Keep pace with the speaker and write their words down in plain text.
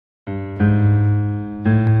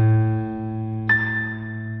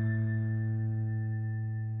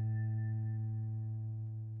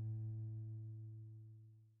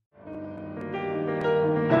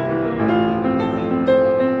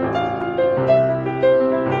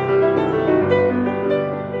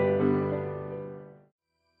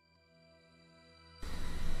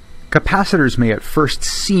Capacitors may at first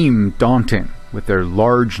seem daunting, with their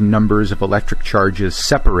large numbers of electric charges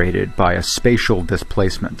separated by a spatial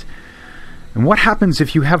displacement. And what happens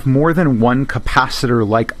if you have more than one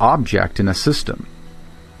capacitor-like object in a system?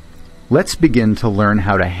 Let's begin to learn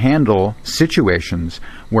how to handle situations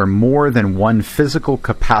where more than one physical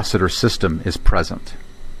capacitor system is present.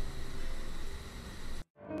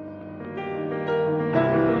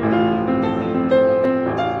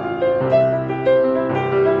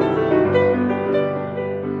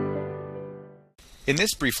 In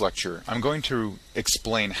this brief lecture, I'm going to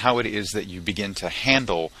explain how it is that you begin to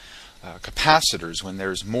handle capacitors when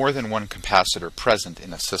there's more than one capacitor present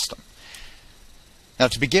in a system. Now,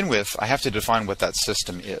 to begin with, I have to define what that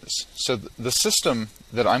system is. So the system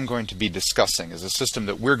that I'm going to be discussing is a system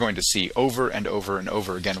that we're going to see over and over and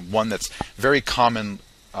over again, one that's very common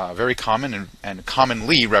and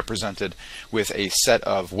commonly represented with a set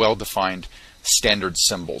of well-defined standard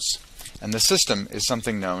symbols. And the system is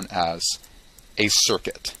something known as a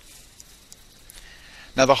circuit.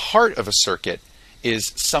 Now, the heart of a circuit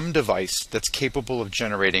is some device that's capable of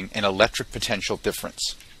generating an electric potential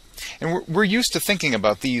difference. And we're used to thinking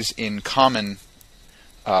about these in common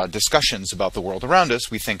discussions about the world around us.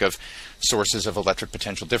 We think of sources of electric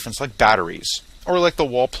potential difference like batteries, or like the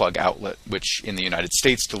wall plug outlet, which in the United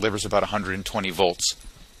States delivers about 120 volts.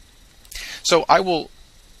 So I will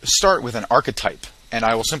start with an archetype, and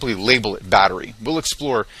I will simply label it battery. We'll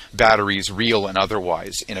explore batteries, real and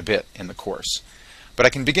otherwise, in a bit in the course. But I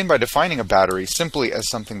can begin by defining a battery simply as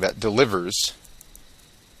something that delivers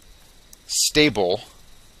stable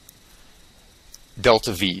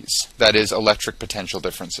delta V's, that is, electric potential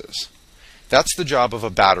differences. That's the job of a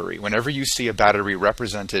battery. Whenever you see a battery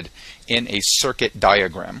represented in a circuit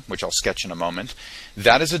diagram, which I'll sketch in a moment,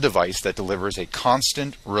 that is a device that delivers a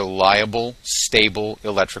constant, reliable, stable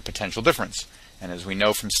electric potential difference. And as we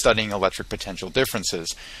know from studying electric potential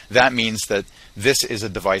differences, that means that this is a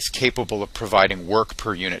device capable of providing work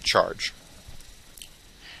per unit charge.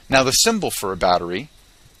 Now, the symbol for a battery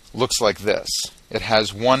looks like this. It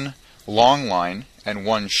has one long line and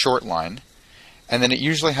one short line, and then it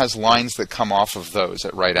usually has lines that come off of those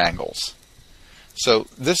at right angles. So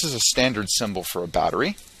this is a standard symbol for a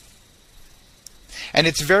battery. And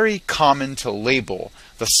it's very common to label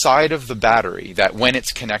the side of the battery that, when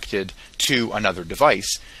it's connected to another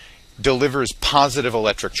device, delivers positive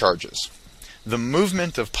electric charges. The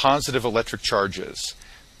movement of positive electric charges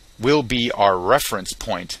will be our reference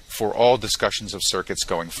point for all discussions of circuits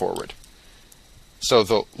going forward. So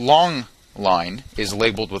the long line is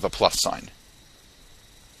labeled with a plus sign.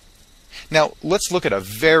 Now, let's look at a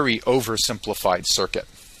very oversimplified circuit.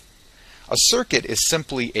 A circuit is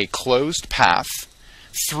simply a closed path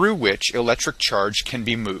through which electric charge can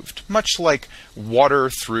be moved, much like water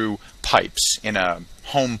through pipes in a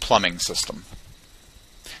home plumbing system.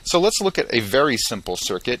 So let's look at a very simple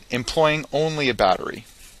circuit employing only a battery.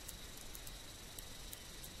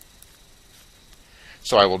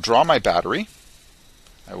 So I will draw my battery.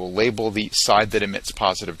 I will label the side that emits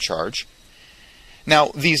positive charge.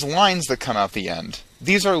 Now, these lines that come out the end,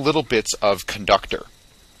 these are little bits of conductor.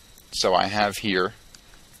 So I have here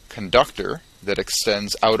conductor that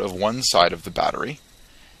extends out of one side of the battery,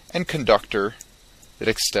 and conductor that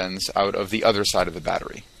extends out of the other side of the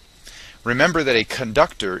battery. Remember that a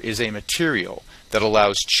conductor is a material that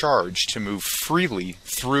allows charge to move freely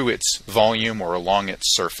through its volume or along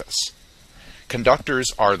its surface. Conductors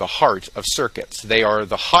are the heart of circuits. They are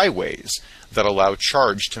the highways that allow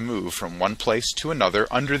charge to move from one place to another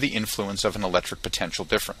under the influence of an electric potential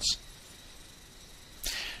difference.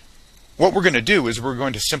 What we're going to do is we're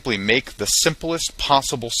going to simply make the simplest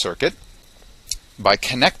possible circuit by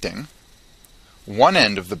connecting one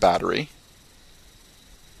end of the battery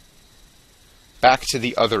back to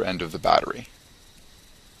the other end of the battery.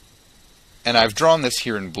 And I've drawn this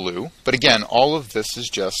here in blue, but again, all of this is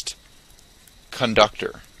just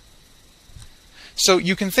conductor. So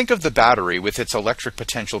you can think of the battery with its electric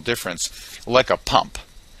potential difference like a pump.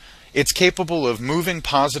 It's capable of moving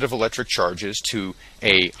positive electric charges to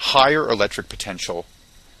a higher electric potential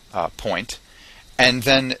point, and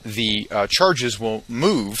then the charges will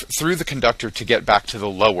move through the conductor to get back to the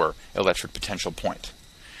lower electric potential point.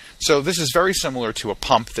 So this is very similar to a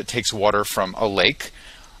pump that takes water from a lake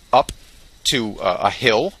up to a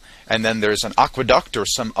hill, and then there's an aqueduct or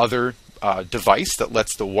some other device that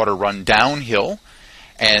lets the water run downhill,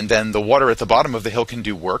 and then the water at the bottom of the hill can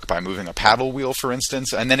do work by moving a paddle wheel, for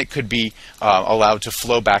instance, and then it could be allowed to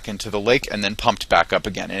flow back into the lake and then pumped back up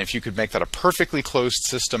again. And if you could make that a perfectly closed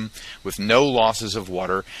system with no losses of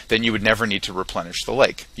water, then you would never need to replenish the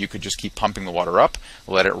lake. You could just keep pumping the water up,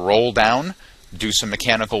 let it roll down, do some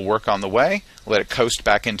mechanical work on the way, let it coast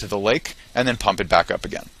back into the lake, and then pump it back up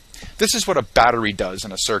again. This is what a battery does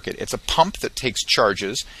in a circuit. It's a pump that takes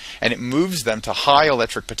charges and it moves them to high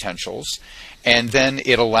electric potentials, and then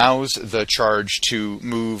it allows the charge to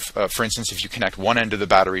move, for instance, if you connect one end of the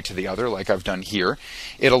battery to the other, like I've done here,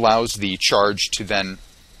 it allows the charge to then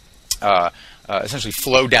essentially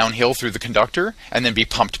flow downhill through the conductor and then be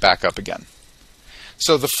pumped back up again.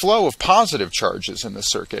 So the flow of positive charges in the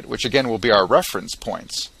circuit, which again will be our reference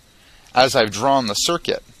points, as I've drawn the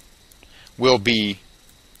circuit, will be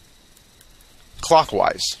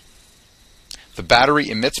clockwise. The battery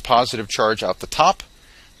emits positive charge out the top.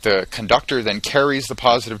 The conductor then carries the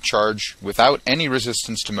positive charge without any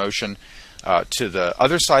resistance to motion to the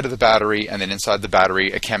other side of the battery, and then inside the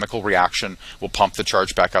battery a chemical reaction will pump the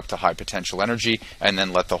charge back up to high potential energy and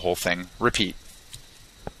then let the whole thing repeat.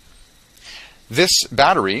 This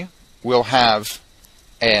battery will have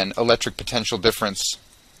an electric potential difference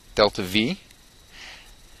delta V,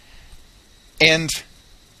 and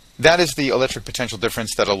that is the electric potential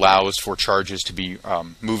difference that allows for charges to be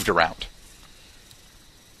moved around.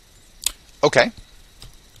 Okay,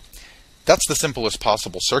 that's the simplest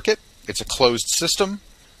possible circuit. It's a closed system.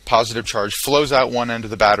 Positive charge flows out one end of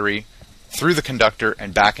the battery, through the conductor,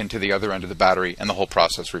 and back into the other end of the battery, and the whole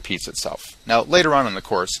process repeats itself. Now, later on in the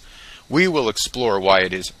course, we will explore why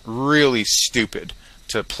it is really stupid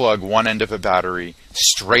to plug one end of a battery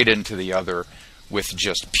straight into the other with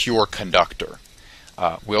just pure conductor.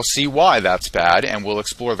 We'll see why that's bad, and we'll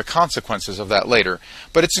explore the consequences of that later.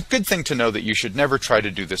 But it's a good thing to know that you should never try to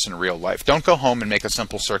do this in real life. Don't go home and make a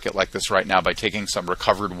simple circuit like this right now by taking some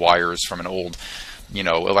recovered wires from an old,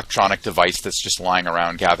 electronic device that's just lying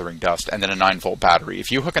around gathering dust, and then a 9-volt battery. If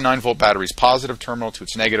you hook a 9-volt battery's positive terminal to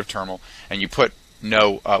its negative terminal, and you put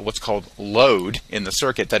no what's called load in the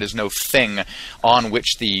circuit, that is no thing on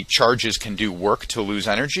which the charges can do work to lose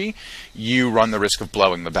energy, you run the risk of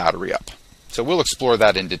blowing the battery up. So we'll explore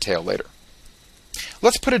that in detail later.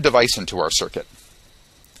 Let's put a device into our circuit.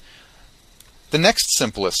 The next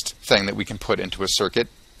simplest thing that we can put into a circuit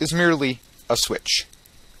is merely a switch.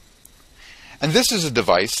 And this is a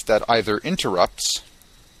device that either interrupts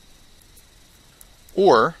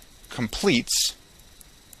or completes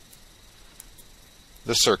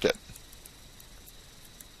the circuit.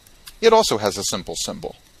 It also has a simple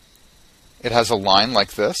symbol. It has a line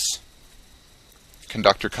like this,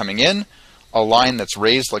 conductor coming in, a line that's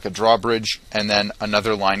raised like a drawbridge, and then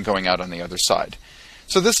another line going out on the other side.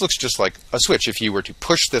 So this looks just like a switch. If you were to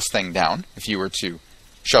push this thing down, if you were to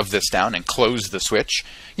shove this down and close the switch,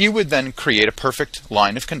 you would then create a perfect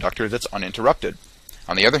line of conductor that's uninterrupted.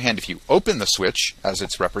 On the other hand, if you open the switch, as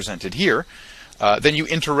it's represented here, then you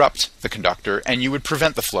interrupt the conductor and you would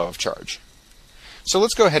prevent the flow of charge. So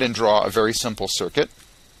let's go ahead and draw a very simple circuit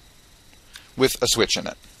with a switch in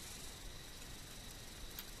it.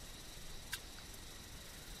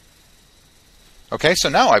 Okay, so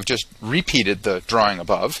now I've just repeated the drawing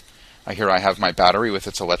above. Here I have my battery with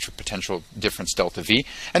its electric potential difference delta V,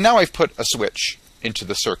 and now I've put a switch into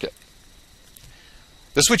the circuit.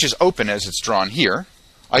 The switch is open as it's drawn here.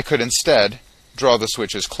 I could instead draw the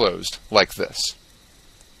switch as closed, like this.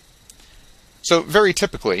 So very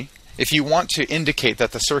typically, if you want to indicate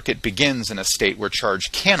that the circuit begins in a state where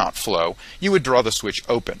charge cannot flow, you would draw the switch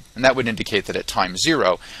open, and that would indicate that at time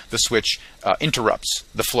 0, the switch interrupts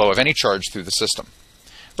the flow of any charge through the system.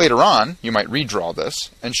 Later on, you might redraw this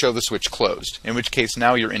and show the switch closed, in which case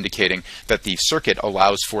now you're indicating that the circuit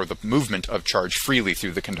allows for the movement of charge freely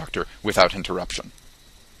through the conductor without interruption.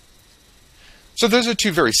 So those are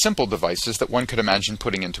two very simple devices that one could imagine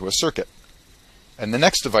putting into a circuit. And the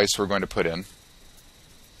next device we're going to put in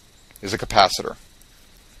is a capacitor.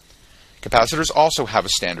 Capacitors also have a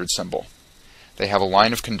standard symbol. They have a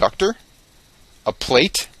line of conductor, a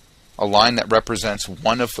plate, a line that represents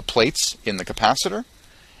one of the plates in the capacitor,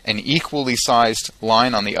 an equally sized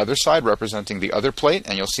line on the other side representing the other plate,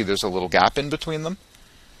 and you'll see there's a little gap in between them,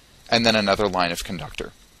 and then another line of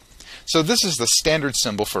conductor. So this is the standard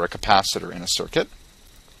symbol for a capacitor in a circuit.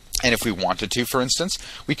 And if we wanted to, for instance,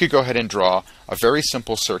 we could go ahead and draw a very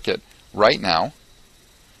simple circuit right now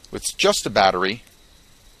with just a battery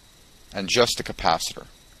and just a capacitor.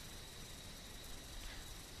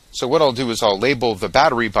 So what I'll do is I'll label the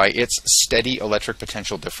battery by its steady electric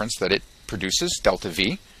potential difference that it produces, delta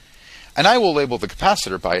V, and I will label the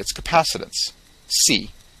capacitor by its capacitance,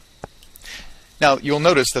 C. Now you'll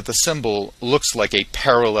notice that the symbol looks like a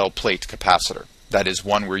parallel plate capacitor. That is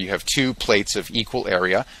one where you have two plates of equal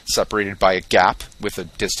area separated by a gap with a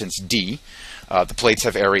distance d. The plates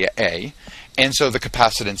have area A, and so the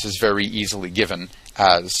capacitance is very easily given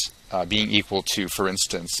as being equal to, for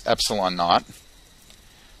instance, epsilon naught,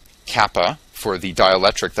 kappa for the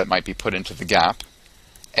dielectric that might be put into the gap,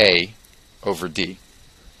 A over D.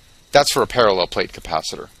 That's for a parallel plate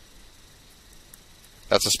capacitor.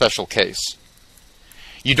 That's a special case.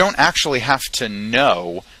 You don't actually have to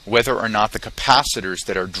know whether or not the capacitors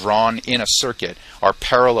that are drawn in a circuit are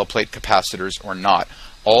parallel plate capacitors or not.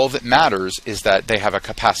 All that matters is that they have a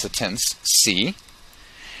capacitance, C,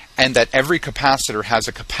 and that every capacitor has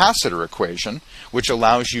a capacitor equation, which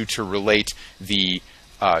allows you to relate the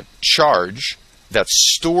charge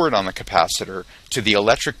that's stored on the capacitor to the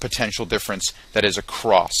electric potential difference that is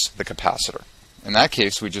across the capacitor. In that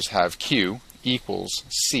case, we just have Q equals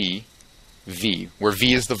C V, where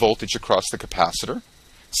V is the voltage across the capacitor,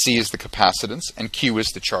 C is the capacitance, and Q is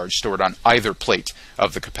the charge stored on either plate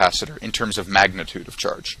of the capacitor in terms of magnitude of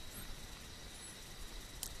charge.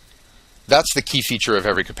 That's the key feature of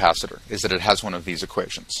every capacitor, is that it has one of these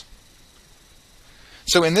equations.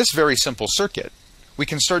 So in this very simple circuit, we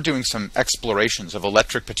can start doing some explorations of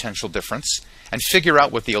electric potential difference and figure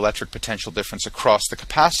out what the electric potential difference across the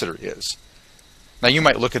capacitor is. Now you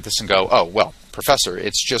might look at this and go, oh, well, Professor,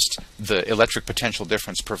 it's just the electric potential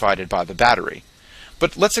difference provided by the battery.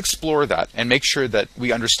 But let's explore that and make sure that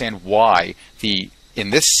we understand why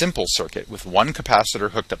in this simple circuit with one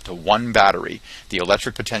capacitor hooked up to one battery, the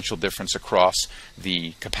electric potential difference across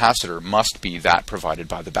the capacitor must be that provided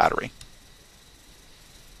by the battery.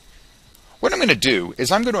 What I'm going to do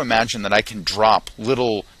is I'm going to imagine that I can drop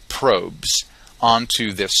little probes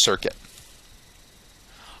onto this circuit.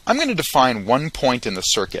 I'm going to define one point in the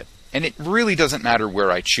circuit, and it really doesn't matter where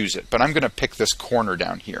I choose it, but I'm going to pick this corner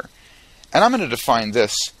down here. And I'm going to define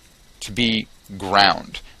this to be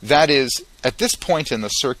ground. That is, at this point in the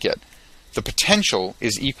circuit, the potential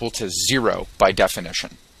is equal to 0 by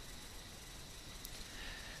definition.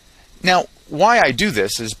 Now, why I do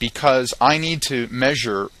this is because I need to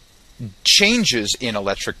measure changes in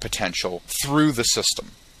electric potential through the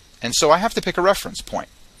system. And so I have to pick a reference point.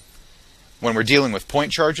 When we're dealing with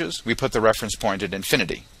point charges, we put the reference point at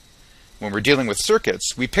infinity. When we're dealing with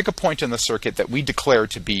circuits, we pick a point in the circuit that we declare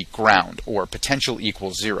to be ground, or potential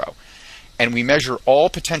equals 0. And we measure all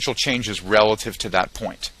potential changes relative to that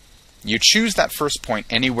point. You choose that first point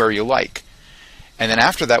anywhere you like. And then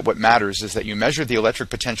after that, what matters is that you measure the electric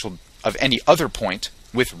potential of any other point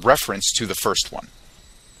with reference to the first one.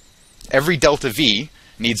 Every delta V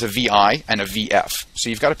needs a VI and a VF. So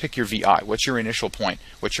you've got to pick your VI. What's your initial point?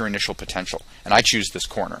 What's your initial potential? And I choose this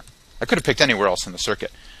corner. I could have picked anywhere else in the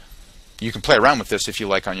circuit. You can play around with this if you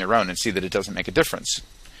like on your own and see that it doesn't make a difference.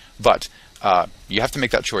 But you have to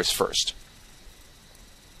make that choice first.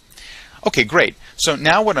 Okay, great. So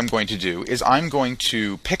now what I'm going to do is I'm going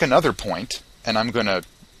to pick another point, and I'm going to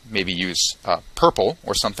maybe use purple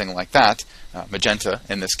or something like that, magenta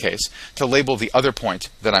in this case, to label the other point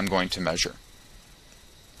that I'm going to measure.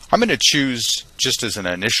 I'm going to choose, just as an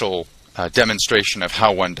initial demonstration of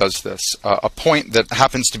how one does this, a point that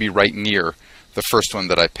happens to be right near the first one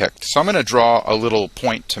that I picked. So I'm going to draw a little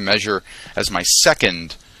point to measure as my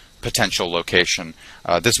second potential location,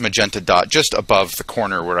 this magenta dot just above the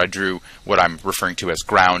corner where I drew what I'm referring to as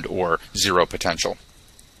ground or 0 potential.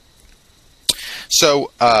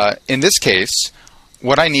 So in this case,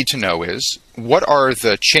 what I need to know is, what are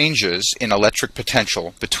the changes in electric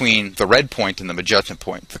potential between the red point and the magenta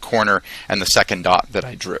point, the corner and the second dot that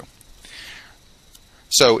I drew?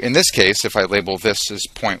 So in this case, if I label this as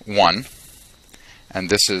point 1, and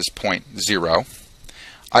this is point 0,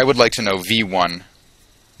 I would like to know V1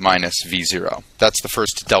 minus V0. That's the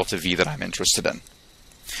first delta V that I'm interested in.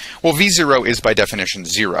 Well, V0 is by definition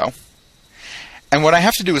 0. And what I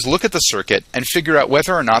have to do is look at the circuit and figure out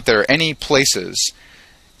whether or not there are any places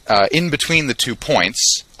in between the 2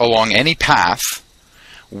 points along any path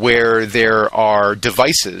where there are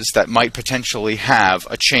devices that might potentially have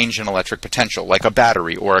a change in electric potential, like a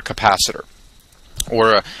battery or a capacitor.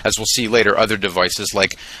 Or, as we'll see later, other devices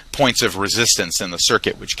like points of resistance in the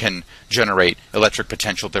circuit, which can generate electric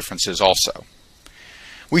potential differences also.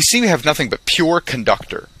 We see we have nothing but pure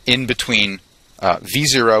conductor in between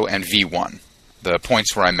V0 and V1, the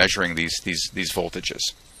points where I'm measuring these voltages.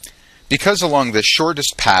 Because along the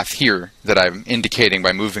shortest path here that I'm indicating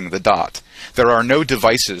by moving the dot, there are no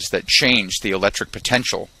devices that change the electric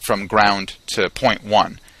potential from ground to point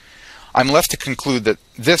 1, I'm left to conclude that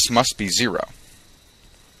this must be 0.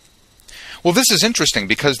 Well, this is interesting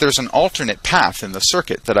because there's an alternate path in the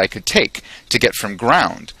circuit that I could take to get from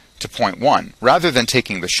ground to point 1. Rather than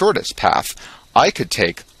taking the shortest path, I could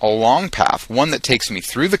take a long path, one that takes me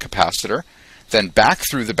through the capacitor, then back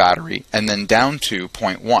through the battery, and then down to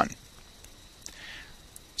point 1.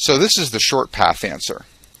 So this is the short path answer.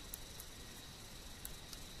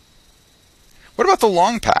 What about the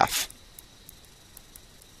long path?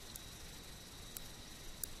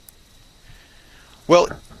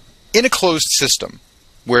 Well, in a closed system,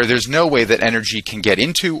 where there's no way that energy can get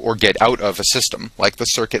into or get out of a system, like the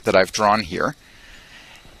circuit that I've drawn here,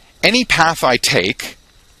 any path I take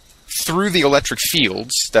through the electric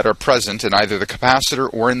fields that are present in either the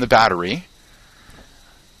capacitor or in the battery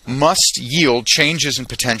must yield changes in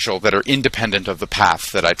potential that are independent of the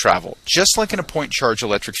path that I travel. Just like in a point charge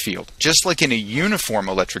electric field, just like in a uniform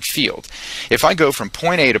electric field. If I go from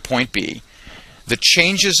point A to point B, the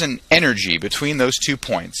changes in energy between those 2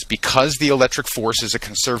 points, because the electric force is a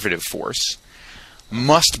conservative force,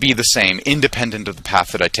 must be the same, independent of the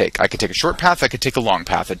path that I take. I could take a short path, I could take a long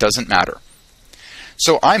path, it doesn't matter.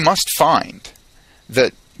 So I must find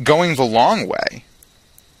that going the long way,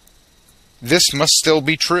 this must still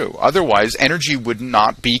be true. Otherwise, energy would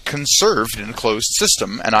not be conserved in a closed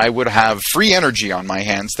system, and I would have free energy on my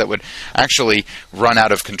hands that would actually run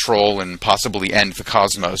out of control and possibly end the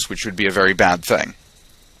cosmos, which would be a very bad thing.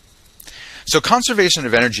 So conservation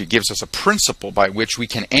of energy gives us a principle by which we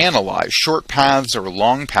can analyze short paths or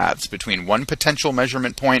long paths between one potential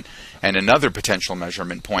measurement point and another potential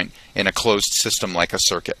measurement point in a closed system like a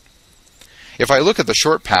circuit. If I look at the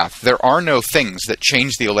short path, there are no things that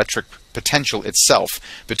change the electric potential itself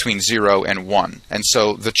between 0 and 1, and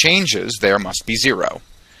so the changes there must be 0.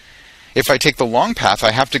 If I take the long path,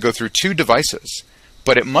 I have to go through 2 devices,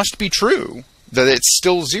 but it must be true that it's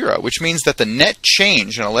still 0, which means that the net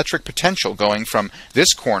change in electric potential going from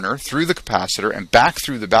this corner through the capacitor and back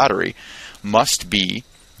through the battery must be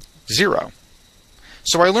 0.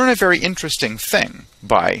 So I learn a very interesting thing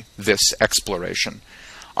by this exploration.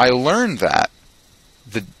 I learned that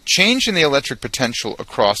the change in the electric potential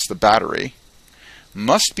across the battery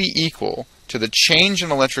must be equal to the change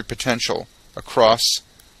in electric potential across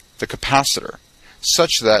the capacitor,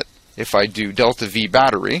 such that if I do delta V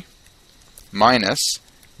battery minus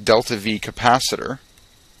delta V capacitor,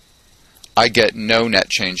 I get no net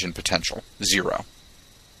change in potential, 0.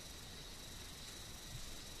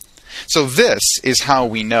 So this is how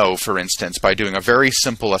we know, for instance, by doing a very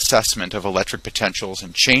simple assessment of electric potentials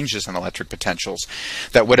and changes in electric potentials,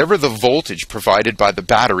 that whatever the voltage provided by the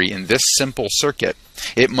battery in this simple circuit,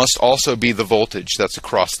 it must also be the voltage that's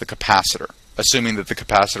across the capacitor, assuming that the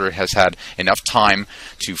capacitor has had enough time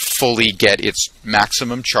to fully get its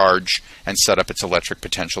maximum charge and set up its electric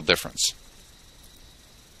potential difference.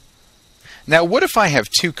 Now, what if I have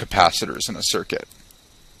 2 capacitors in a circuit?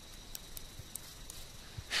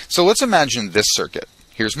 So let's imagine this circuit.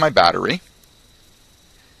 Here's my battery.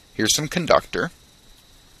 Here's some conductor.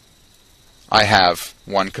 I have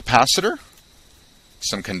one capacitor,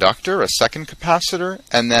 some conductor, a second capacitor,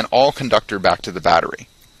 and then all conductor back to the battery.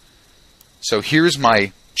 So here's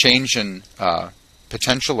my change in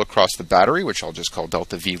potential across the battery, which I'll just call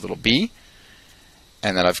delta V little b.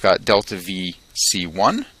 And then I've got delta V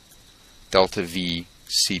C1, delta V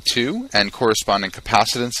C2, and corresponding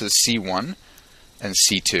capacitances C1 and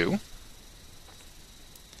C2.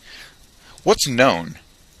 What's known?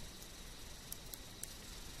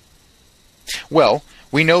 Well,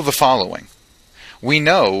 we know the following. We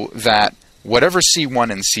know that whatever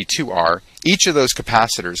C1 and C2 are, each of those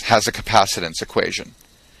capacitors has a capacitance equation.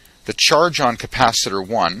 The charge on capacitor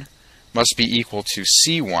 1 must be equal to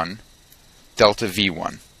C1 delta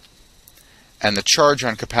V1. And the charge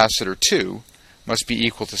on capacitor 2 must be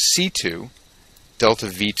equal to C2 delta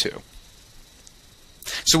V2.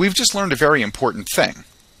 So we've just learned a very important thing.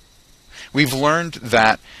 We've learned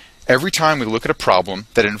that every time we look at a problem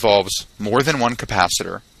that involves more than one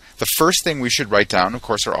capacitor, the first thing we should write down, of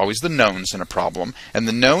course, are always the knowns in a problem. And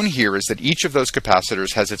the known here is that each of those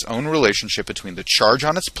capacitors has its own relationship between the charge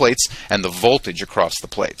on its plates and the voltage across the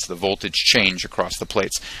plates, the voltage change across the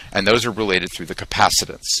plates. And those are related through the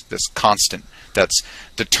capacitance, this constant that's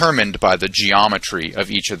determined by the geometry of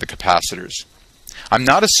each of the capacitors. I'm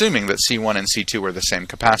not assuming that C1 and C2 are the same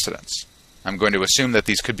capacitance. I'm going to assume that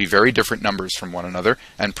these could be very different numbers from one another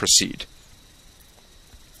and proceed.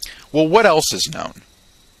 Well, what else is known?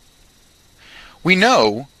 We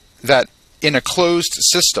know that in a closed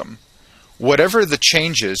system, whatever the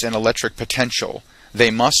changes in electric potential,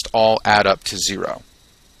 they must all add up to 0.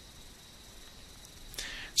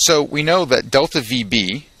 So we know that delta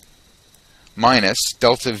VB minus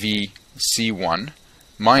delta VC1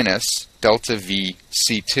 minus delta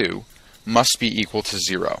VC2 must be equal to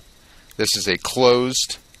 0. This is a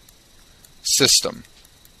closed system,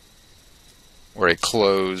 or a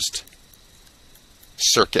closed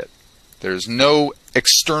circuit. There's no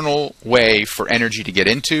external way for energy to get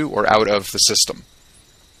into or out of the system.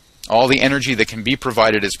 All the energy that can be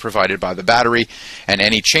provided is provided by the battery, and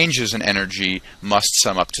any changes in energy must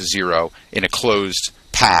sum up to zero in a closed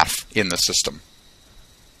path in the system.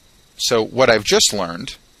 So what I've just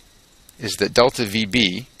learned is that delta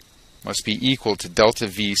VB must be equal to delta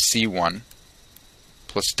VC1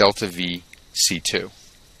 plus delta VC2.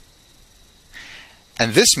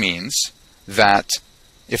 And this means that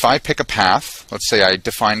if I pick a path, let's say I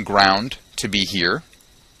define ground to be here,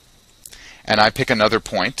 and I pick another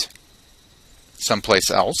point someplace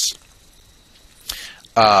else,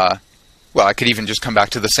 well, I could even just come back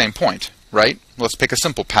to the same point, right? Let's pick a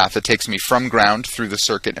simple path that takes me from ground through the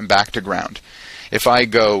circuit and back to ground. If I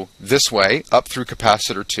go this way, up through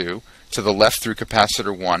capacitor 2, to the left through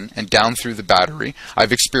capacitor 1, and down through the battery,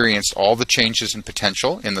 I've experienced all the changes in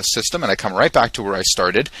potential in the system, and I come right back to where I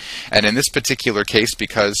started. And in this particular case,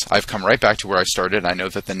 because I've come right back to where I started, I know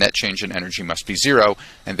that the net change in energy must be zero,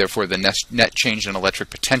 and therefore the net change in electric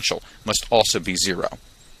potential must also be zero.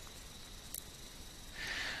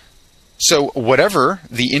 So whatever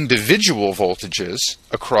the individual voltages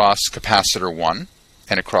across capacitor 1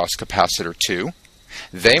 and across capacitor 2,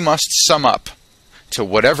 they must sum up to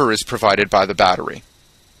whatever is provided by the battery.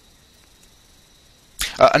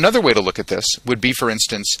 Another way to look at this would be, for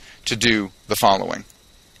instance, to do the following.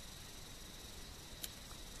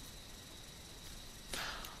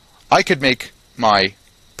 I could make my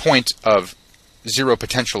point of zero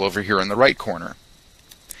potential over here in the right corner,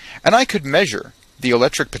 and I could measure the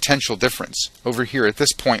electric potential difference over here at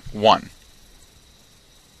this point 1.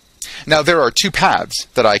 Now there are two paths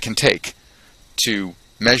that I can take to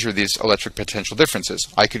measure these electric potential differences.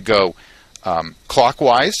 I could go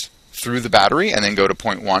clockwise through the battery and then go to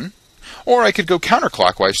point 1, or I could go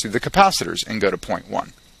counterclockwise through the capacitors and go to point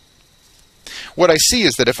 1. What I see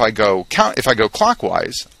is that if I go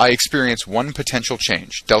clockwise, I experience one potential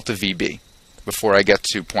change, delta VB, before I get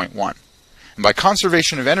to point 1. And by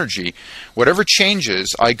conservation of energy, whatever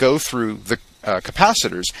changes I go through the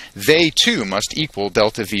capacitors, they too must equal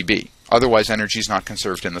delta VB. Otherwise, energy is not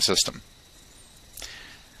conserved in the system.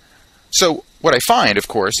 So what I find, of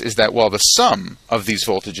course, is that while the sum of these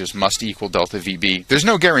voltages must equal delta VB, there's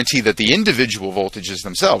no guarantee that the individual voltages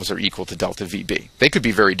themselves are equal to delta VB. They could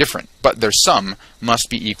be very different, but their sum must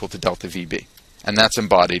be equal to delta VB. And that's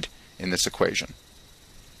embodied in this equation.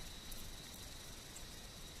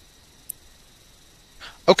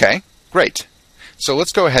 Okay, great. So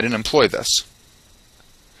let's go ahead and employ this.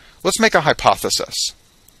 Let's make a hypothesis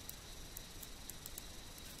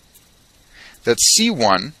that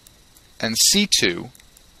C1 and C2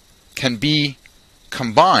 can be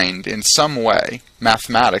combined in some way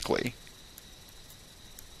mathematically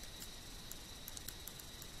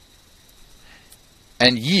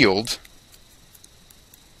and yield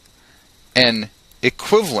an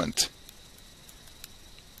equivalent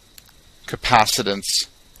capacitance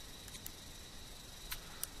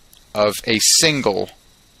of a single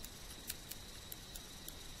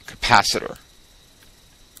capacitor.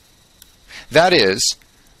 That is,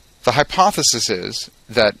 the hypothesis is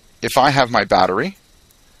that if I have my battery,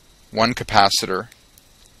 one capacitor,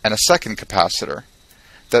 and a second capacitor,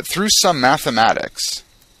 that through some mathematics,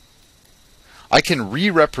 I can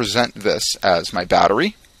re-represent this as my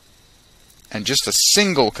battery and just a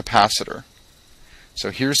single capacitor.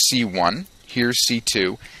 So here's C1, here's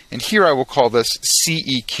C2, and here I will call this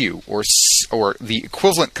CEQ, or the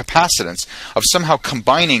equivalent capacitance of somehow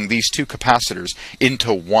combining these two capacitors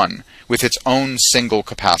into one with its own single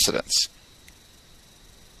capacitance.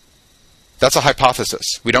 That's a hypothesis.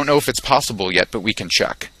 We don't know if it's possible yet, but we can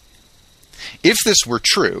check. If this were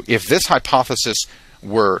true, if this hypothesis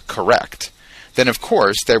were correct, then of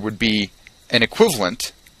course there would be an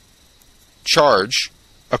equivalent charge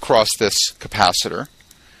across this capacitor,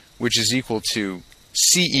 which is equal to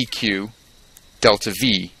CEQ delta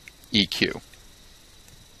V EQ.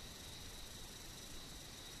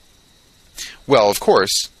 Well, of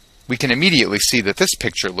course, we can immediately see that this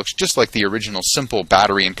picture looks just like the original simple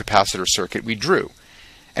battery and capacitor circuit we drew.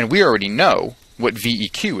 And we already know what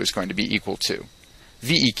VEQ is going to be equal to.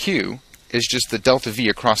 VEQ is just the delta V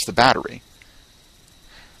across the battery.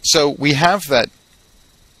 So we have that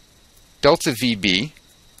delta VB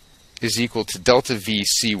is equal to delta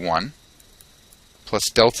VC1 plus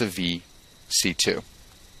delta VC2.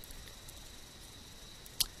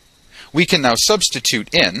 We can now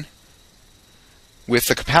substitute in with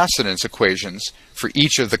the capacitance equations for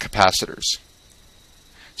each of the capacitors.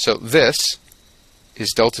 So this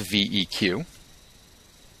is delta VEQ.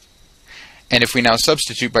 And if we now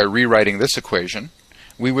substitute by rewriting this equation,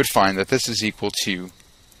 we would find that this is equal to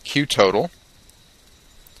Q total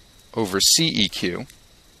over CEQ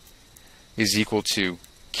is equal to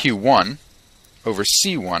Q1 over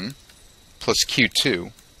C1 plus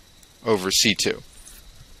Q2 over C2.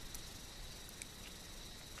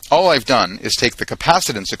 All I've done is take the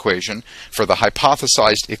capacitance equation for the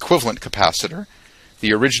hypothesized equivalent capacitor,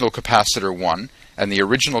 the original capacitor 1 and the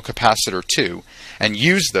original capacitor 2, and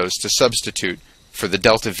use those to substitute for the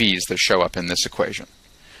delta V's that show up in this equation.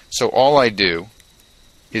 So all I do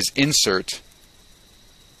is insert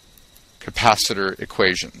capacitor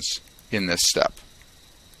equations in this step.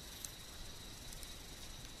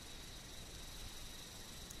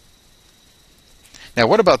 Now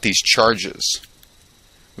what about these charges?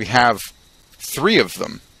 We have 3 of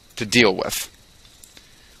them to deal with.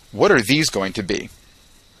 What are these going to be?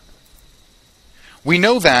 We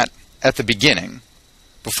know that at the beginning,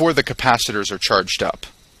 before the capacitors are charged up,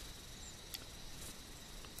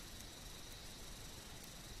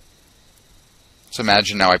 so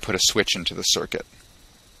imagine now I put a switch into the circuit.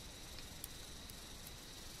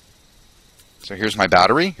 So here's my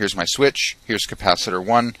battery, here's my switch, here's capacitor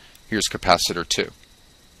 1, here's capacitor 2.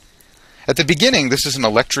 At the beginning, this is an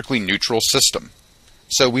electrically neutral system.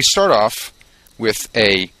 So we start off with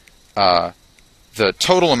the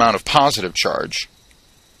total amount of positive charge,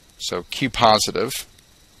 so Q positive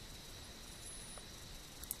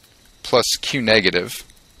plus Q negative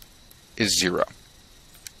is 0.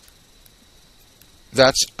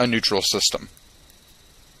 That's a neutral system.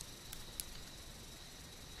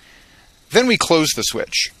 Then we close the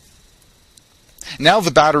switch. Now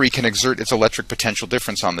the battery can exert its electric potential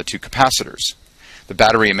difference on the 2 capacitors. The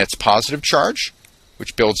battery emits positive charge,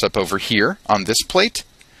 which builds up over here on this plate.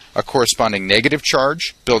 A corresponding negative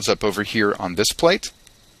charge builds up over here on this plate.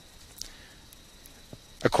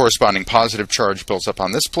 A corresponding positive charge builds up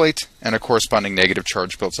on this plate, and a corresponding negative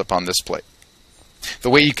charge builds up on this plate.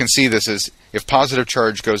 The way you can see this is if positive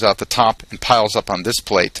charge goes out the top and piles up on this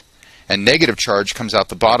plate, and negative charge comes out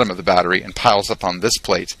the bottom of the battery and piles up on this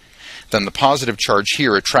plate, then the positive charge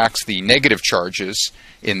here attracts the negative charges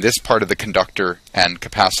in this part of the conductor and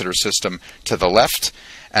capacitor system to the left,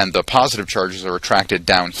 and the positive charges are attracted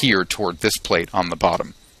down here toward this plate on the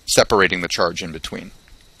bottom, separating the charge in between.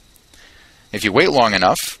 If you wait long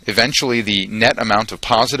enough, eventually the net amount of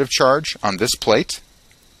positive charge on this plate,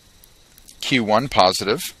 Q1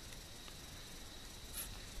 positive,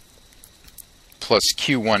 plus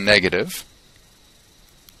Q1 negative,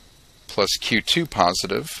 plus Q2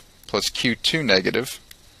 positive, plus Q2 negative,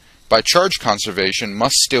 by charge conservation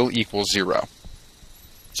must still equal 0.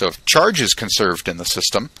 So if charge is conserved in the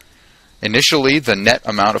system, initially the net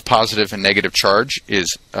amount of positive and negative charge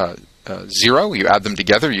is 0. You add them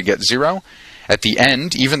together, you get 0. At the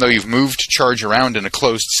end, even though you've moved charge around in a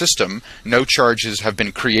closed system, no charges have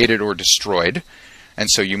been created or destroyed. And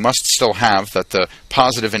so you must still have that the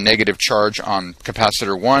positive and negative charge on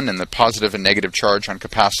capacitor 1 and the positive and negative charge on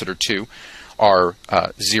capacitor 2 are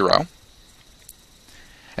 0.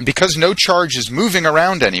 And because no charge is moving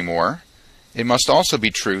around anymore, it must also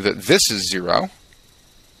be true that this is 0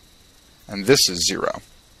 and this is 0.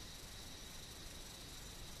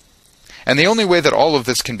 And the only way that all of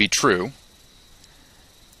this can be true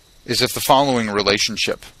is if the following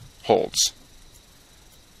relationship holds.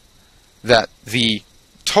 That the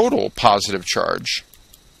total positive charge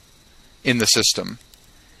in the system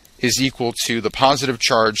is equal to the positive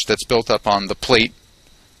charge that's built up on the plate.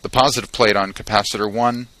 The positive plate on capacitor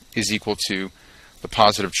 1 is equal to the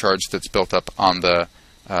positive charge that's built up on the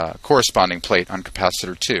corresponding plate on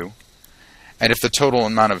capacitor 2. And if the total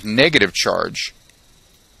amount of negative charge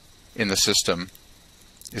in the system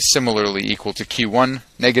is similarly equal to Q1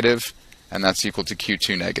 negative, and that's equal to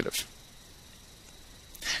Q2 negative.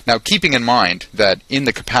 Now, keeping in mind that in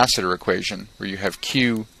the capacitor equation, where you have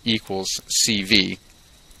Q equals CV,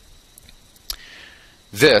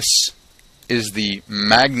 this is the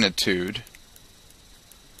magnitude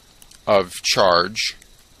of charge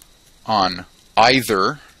on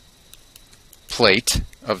either plate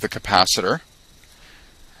of the capacitor.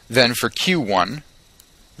 Then for Q1,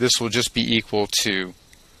 this will just be equal to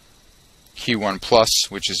Q1 plus,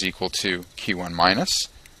 which is equal to Q1 minus.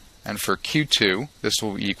 And for Q2, this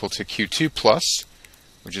will be equal to Q2 plus,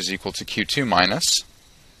 which is equal to Q2 minus.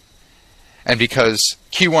 And because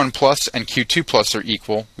Q1 plus and Q2 plus are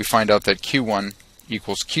equal, we find out that Q1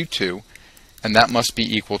 equals Q2, and that must be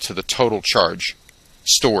equal to the total charge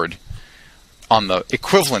stored on the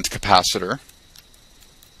equivalent capacitor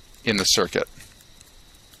in the circuit.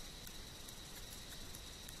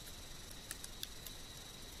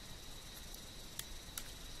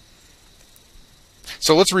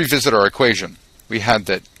 So let's revisit our equation. We had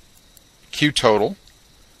that Q total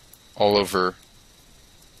all over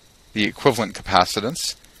the equivalent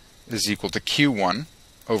capacitance is equal to Q1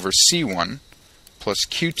 over C1 plus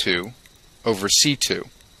Q2 over C2.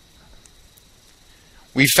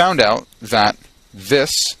 We found out that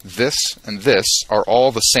this, and this are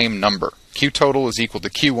all the same number. Q total is equal to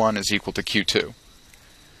Q1 is equal to Q2.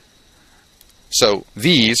 So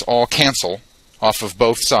these all cancel off of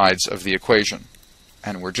both sides of the equation.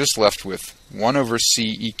 And we're just left with 1 over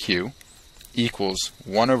C EQ equals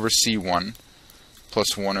 1 over C1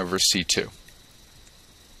 plus 1 over C2.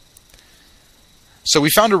 So we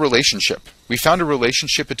found a relationship. We found a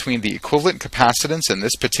relationship between the equivalent capacitance in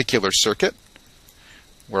this particular circuit,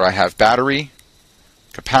 where I have battery,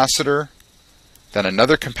 capacitor, then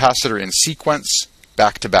another capacitor in sequence,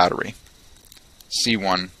 back to battery,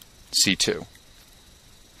 C1, C2.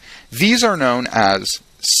 These are known as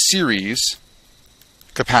series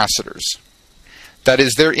capacitors. That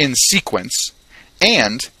is, they're in sequence,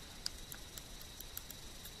 and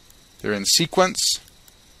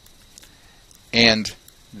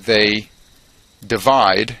they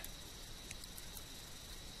divide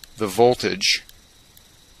the voltage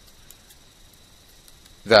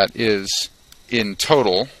that is in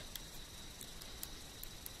total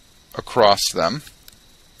across them.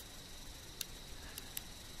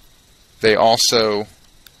 They also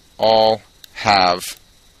all have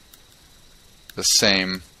the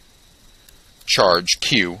same charge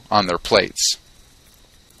Q on their plates.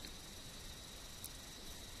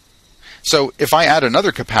 So if I add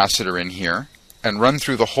another capacitor in here and run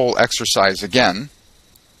through the whole exercise again,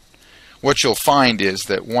 what you'll find is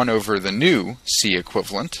that 1 over the new C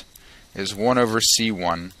equivalent is 1 over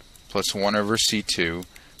C1 plus 1 over C2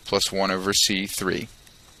 plus 1 over C3.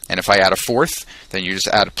 And if I add a fourth, then you just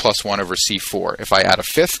add plus 1 over C4. If I add a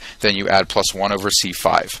fifth, then you add plus 1 over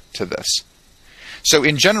C5 to this. So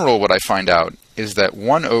in general, what I find out is that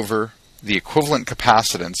 1 over the equivalent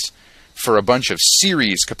capacitance for a bunch of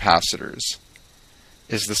series capacitors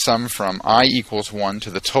is the sum from I equals 1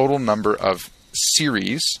 to the total number of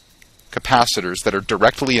series capacitors that are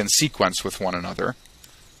directly in sequence with one another.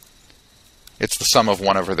 It's the sum of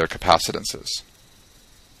 1 over their capacitances.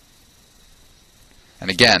 And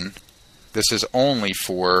again, this is only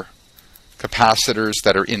for capacitors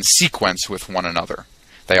that are in sequence with one another.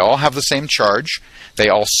 They all have the same charge, they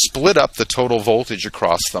all split up the total voltage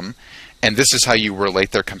across them, and this is how you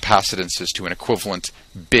relate their capacitances to an equivalent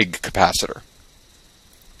big capacitor.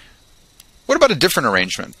 What about a different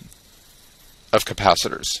arrangement of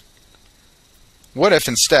capacitors? What if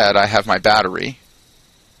instead I have my battery,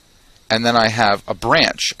 and then I have a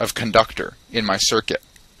branch of conductor in my circuit,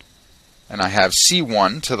 and I have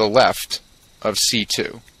C1 to the left of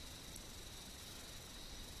C2.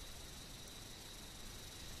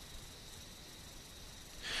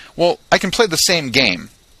 Well, I can play the same game.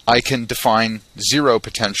 I can define zero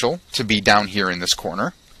potential to be down here in this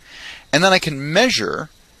corner, and then I can measure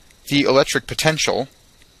the electric potential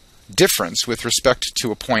difference with respect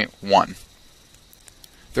to a point 1.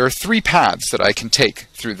 There are 3 paths that I can take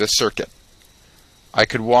through this circuit. I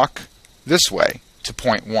could walk this way to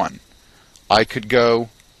point 1. I could go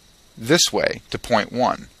this way to point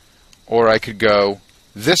 1. Or I could go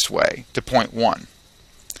this way to point 1.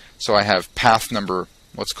 So I have path number,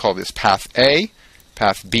 let's call this path A,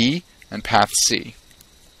 path B, and path C.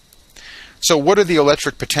 So what are the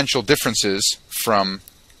electric potential differences from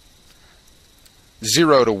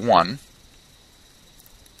 0 to 1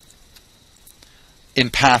 in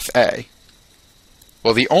path A?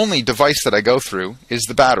 Well, the only device that I go through is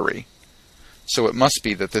the battery. So it must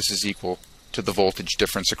be that this is equal to the voltage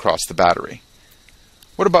difference across the battery.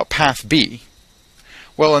 What about path B?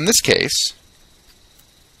 Well, in this case,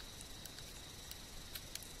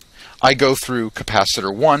 I go through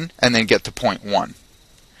capacitor 1 and then get to point 1.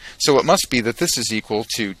 So it must be that this is equal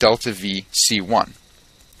to delta V C1.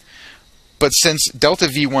 But since delta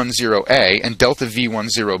V10A and delta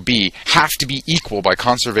V10B have to be equal by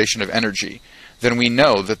conservation of energy, then we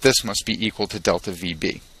know that this must be equal to delta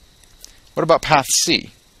VB. What about path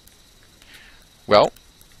C? Well,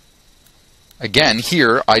 again,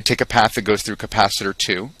 here I take a path that goes through capacitor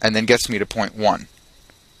 2 and then gets me to point 1.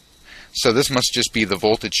 So this must just be the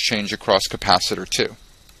voltage change across capacitor 2.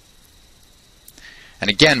 And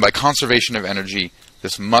again, by conservation of energy,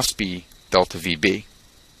 this must be delta VB.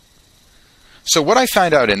 So what I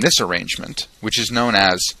find out in this arrangement, which is known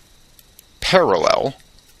as parallel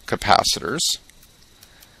capacitors,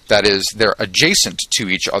 that is, they're adjacent to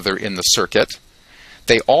each other in the circuit,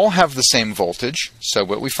 they all have the same voltage, so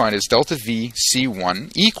what we find is delta V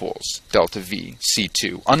C1 equals delta V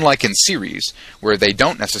C2. Unlike in series, where they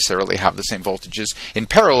don't necessarily have the same voltages, in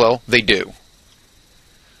parallel, they do.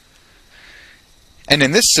 And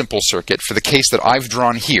in this simple circuit, for the case that I've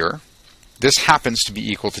drawn here, this happens to be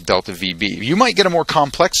equal to delta VB. You might get a more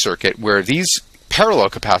complex circuit where these parallel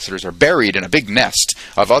capacitors are buried in a big nest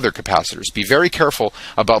of other capacitors. Be very careful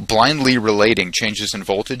about blindly relating changes in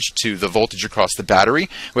voltage to the voltage across the battery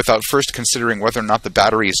without first considering whether or not the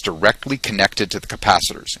battery is directly connected to the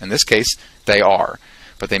capacitors. In this case, they are,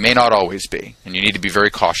 but they may not always be, and you need to be very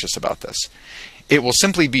cautious about this. It will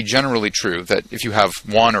simply be generally true that if you have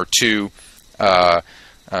one or two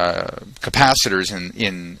capacitors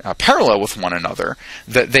in parallel with one another,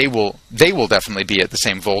 that they will definitely be at the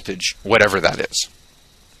same voltage, whatever that is.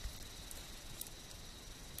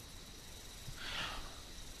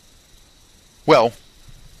 Well,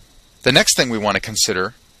 the next thing we want to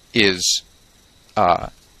consider is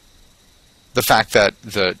the fact that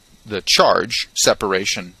the charge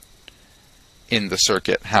separation in the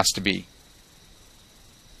circuit has to be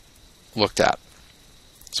looked at.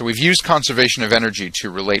 So we've used conservation of energy to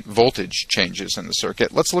relate voltage changes in the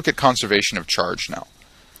circuit. Let's look at conservation of charge now.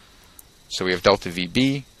 So we have delta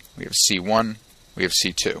VB, we have C1, we have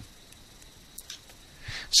C2.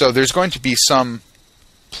 So there's going to be some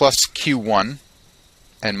plus Q1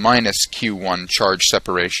 and minus Q1 charge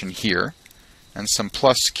separation here, and some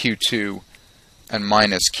plus Q2 and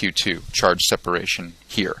minus Q2 charge separation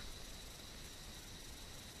here.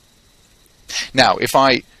 Now, if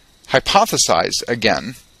I hypothesize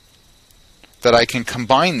again that I can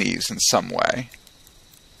combine these in some way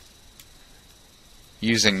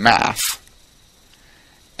using math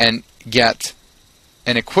and get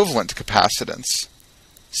an equivalent capacitance,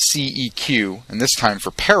 CEQ, and this time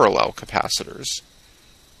for parallel capacitors,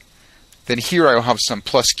 then here I will have some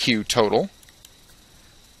plus Q total,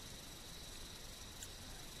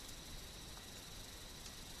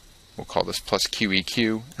 we'll call this plus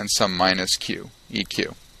QEQ, and some minus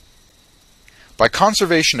QEQ. By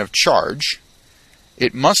conservation of charge,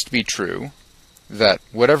 it must be true that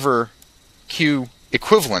whatever Q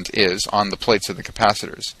equivalent is on the plates of the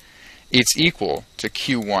capacitors, it's equal to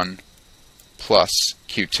Q1 plus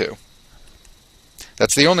Q2.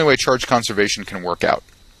 That's the only way charge conservation can work out.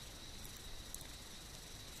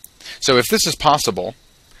 So if this is possible,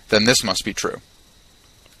 then this must be true.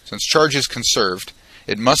 Since charge is conserved,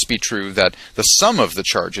 it must be true that the sum of the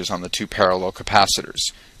charges on the two parallel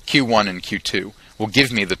capacitors, Q1 and Q2, will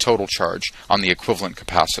give me the total charge on the equivalent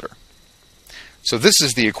capacitor. So this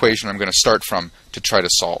is the equation I'm going to start from to try to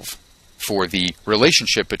solve for the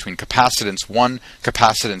relationship between capacitance 1,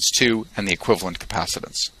 capacitance 2, and the equivalent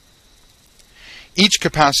capacitance. Each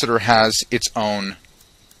capacitor has its own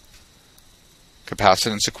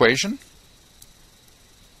capacitance equation.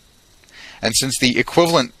 And since the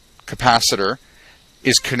equivalent capacitor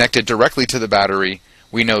is connected directly to the battery,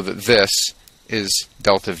 we know that this is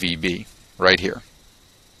delta VB right here.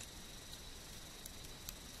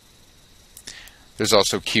 There's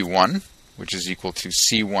also Q1, which is equal to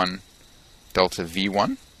C1 delta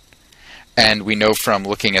V1. And we know from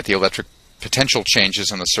looking at the electric potential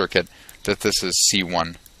changes in the circuit that this is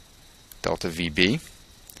C1 delta VB.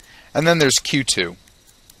 And then there's Q2,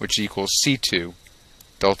 which equals C2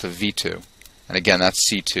 delta V2. And again, that's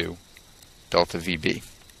C2 delta VB.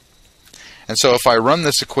 And so if I run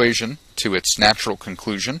this equation to its natural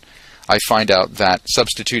conclusion, I find out that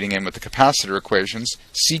substituting in with the capacitor equations,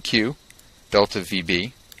 CQ delta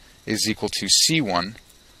VB is equal to C1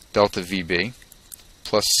 delta VB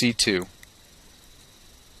plus C2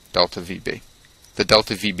 delta VB. The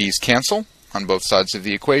delta VB's cancel on both sides of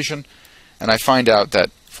the equation, and I find out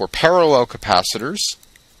that for parallel capacitors,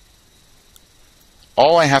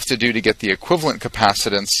 all I have to do to get the equivalent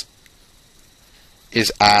capacitance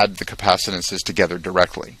is add the capacitances together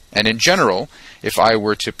directly. And in general, if I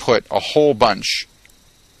were to put a whole bunch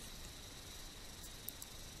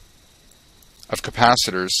of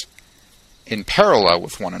capacitors in parallel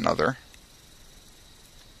with one another,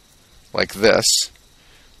 like this,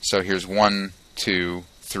 so here's 1, 2,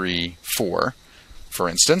 3, 4, for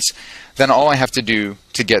instance, then all I have to do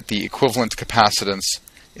to get the equivalent capacitance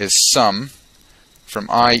is sum from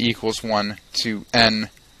I equals 1 to N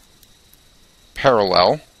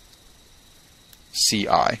parallel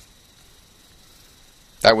CI.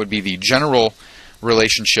 That would be the general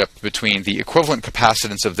relationship between the equivalent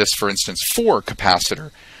capacitance of this, for instance, 4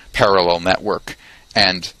 capacitor parallel network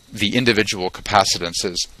and the individual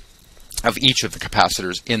capacitances of each of the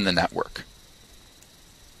capacitors in the network.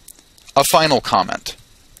 A final comment.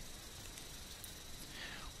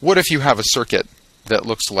 What if you have a circuit that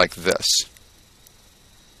looks like this?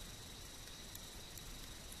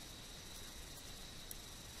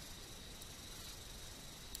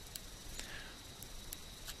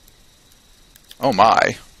 Oh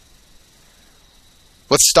my.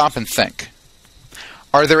 Let's stop and think.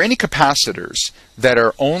 Are there any capacitors that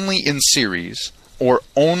are only in series or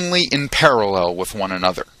only in parallel with one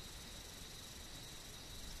another?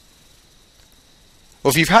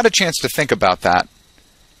 Well, if you've had a chance to think about that,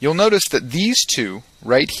 you'll notice that these two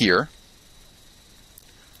right here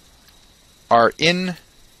are in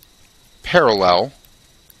parallel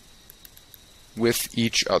with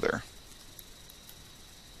each other.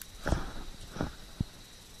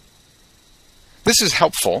 This is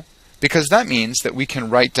helpful because that means that we can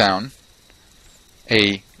write down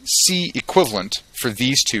a C equivalent for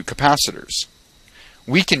these two capacitors.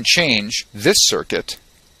 We can change this circuit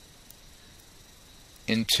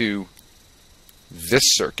into this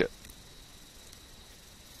circuit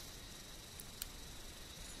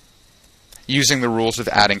using the rules of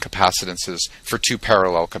adding capacitances for two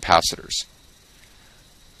parallel capacitors.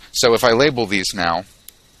 So if I label these now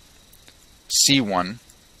C1,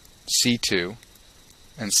 C2,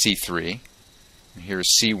 and C3, and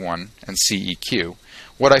here's C1 and CEQ,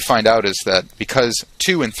 what I find out is that because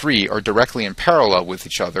 2 and 3 are directly in parallel with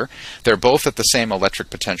each other, they're both at the same electric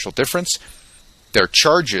potential difference. Their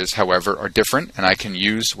charges, however, are different, and I can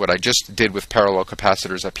use what I just did with parallel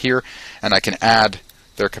capacitors up here, and I can add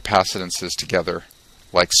their capacitances together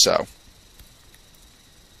like so.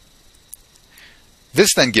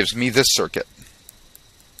 This then gives me this circuit.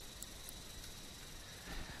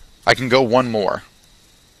 I can go one more.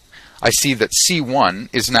 I see that C1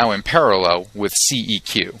 is now in parallel with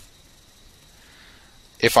CEQ.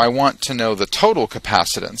 If I want to know the total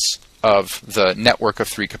capacitance of the network of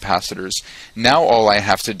three capacitors, now all I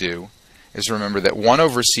have to do is remember that 1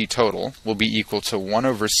 over C total will be equal to 1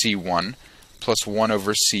 over C1 plus 1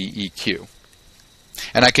 over CEQ.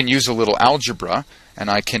 And I can use a little algebra, and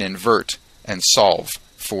I can invert and solve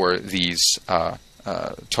for these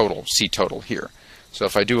C total here. So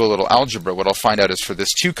if I do a little algebra, what I'll find out is for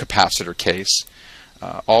this two capacitor case,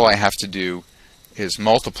 all I have to do is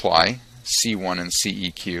multiply C1 and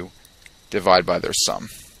CEQ, divide by their sum.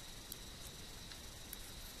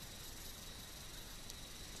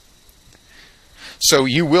 So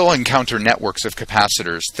you will encounter networks of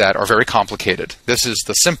capacitors that are very complicated. This is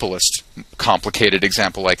the simplest complicated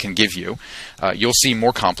example I can give you. You'll see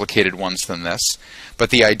more complicated ones than this,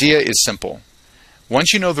 but the idea is simple.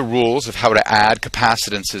 Once you know the rules of how to add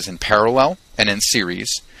capacitances in parallel and in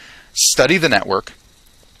series, study the network,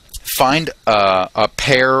 find a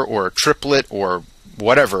pair or a triplet or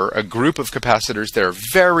whatever, a group of capacitors that are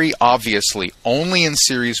very obviously only in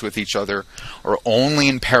series with each other or only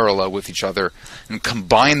in parallel with each other, and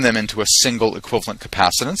combine them into a single equivalent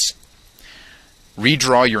capacitance.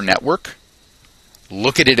 Redraw your network,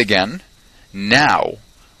 look at it again. Now,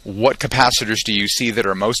 what capacitors do you see that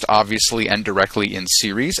are most obviously and directly in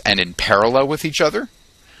series and in parallel with each other?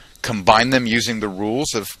 Combine them using the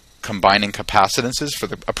rules of combining capacitances for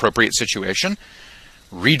the appropriate situation.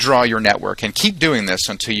 Redraw your network, and keep doing this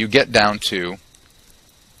until you get down to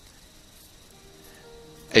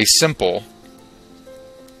a simple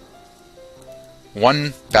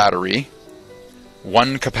one battery,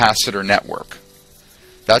 one capacitor network.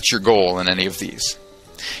 That's your goal in any of these.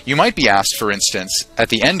 You might be asked, for instance, at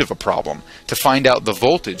the end of a problem, to find out the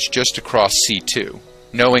voltage just across C2,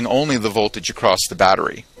 knowing only the voltage across the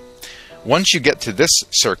battery. Once you get to this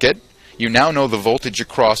circuit, you now know the voltage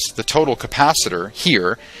across the total capacitor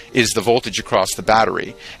here is the voltage across the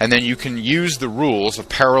battery. And then you can use the rules of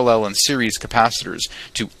parallel and series capacitors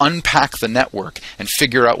to unpack the network and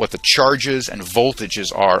figure out what the charges and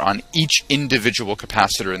voltages are on each individual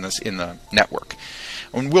capacitor in the network.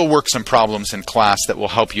 And we'll work some problems in class that will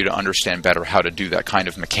help you to understand better how to do that kind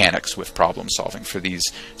of mechanics with problem solving for these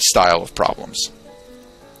style of problems.